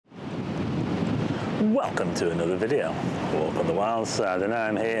Welcome to another video. Walk on the wild side, and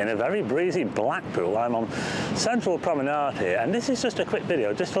I'm here in a very breezy Blackpool. I'm on Central Promenade here, and this is just a quick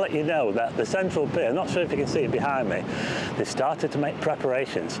video just to let you know that the Central Pier, I'm not sure if you can see it behind me, they've started to make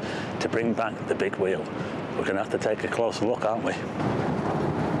preparations to bring back the big wheel. We're going to have to take a closer look, aren't we?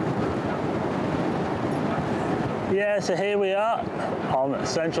 Yeah, so here we are on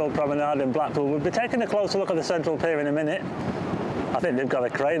Central Promenade in Blackpool. We'll be taking a closer look at the Central Pier in a minute. I think they've got a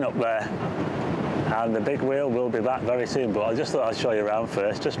crane up there, and the big wheel will be back very soon, but I just thought I'd show you around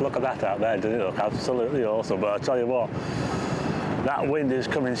first. Just look at that out there. Doesn't it look absolutely awesome? But I'll tell you what, that wind is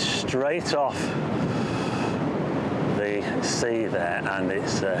coming straight off the sea there, and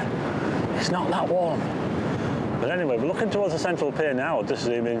it's not that warm. But anyway, we're looking towards the Central Pier now. I'll just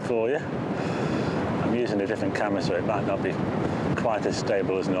zoom in for you. I'm using a different camera, so it might not be quite as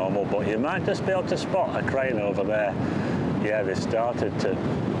stable as normal, but you might just be able to spot a crane over there. Yeah, they started to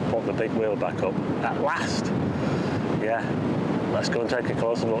put the big wheel back up at last. Yeah, let's go and take a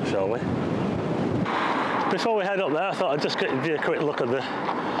closer look, shall we? Before we head up there, I thought I'd just give you a quick look at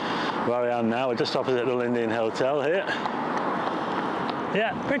where I am now. We're just opposite the Lindian Hotel here.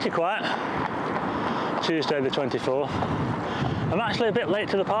 Yeah, pretty quiet. Tuesday the 24th. I'm actually a bit late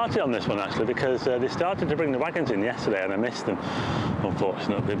to the party on this one, actually, because they started to bring the wagons in yesterday and I missed them,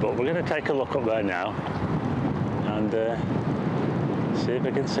 unfortunately. But we're going to take a look up there now and see if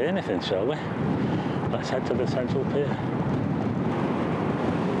we can see anything, shall we? Let's head to the Central Pier.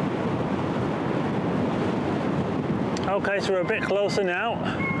 Okay, so we're a bit closer now,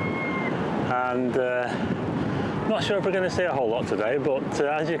 and not sure if we're going to see a whole lot today, but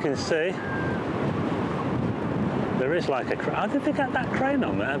as you can see, there is like a crane. How did they get that crane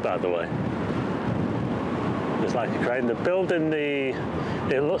on there, by the way? There's like a crane. They're building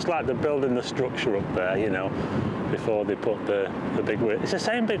it looks like they're building the structure up there, you know, before they put the big wheel. It's the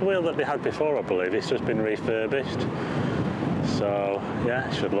same big wheel that they had before, I believe. It's just been refurbished. So, yeah,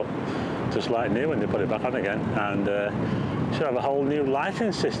 it should look just like new when they put it back on again. And should have a whole new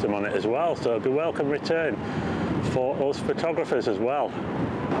lighting system on it as well. So it'll be a welcome return for us photographers as well.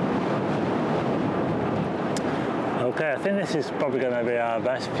 Okay, I think this is probably going to be our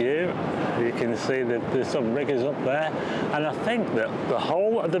best view. You can see that there's some riggers up there, and I think that the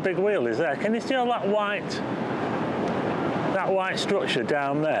whole of the big wheel is there. Can you see all that white structure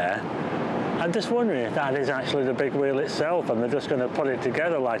down there? I'm just wondering if that is actually the big wheel itself, and they're just going to put it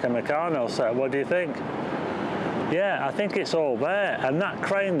together like a Meccano set. What do you think? Yeah, I think it's all there, and that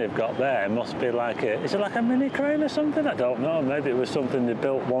crane they've got there must be like is it like a mini crane or something? I don't know, maybe it was something they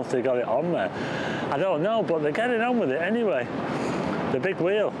built once they got it on there. I don't know, but they're getting on with it anyway. The big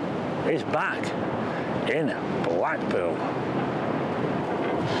wheel is back in Blackpool.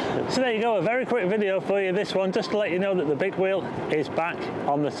 So there you go, a very quick video for you, this one, just to let you know that the big wheel is back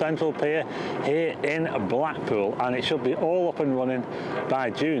on the Central Pier here in Blackpool, and it should be all up and running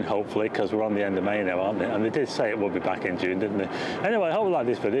by June, hopefully, because we're on the end of May now, aren't we? And they did say it would be back in June, didn't they? Anyway, I hope you like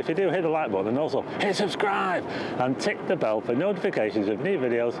this video. If you do, hit the like button, and also hit subscribe and tick the bell for notifications of new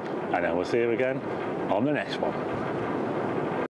videos, and then we'll see you again on the next one.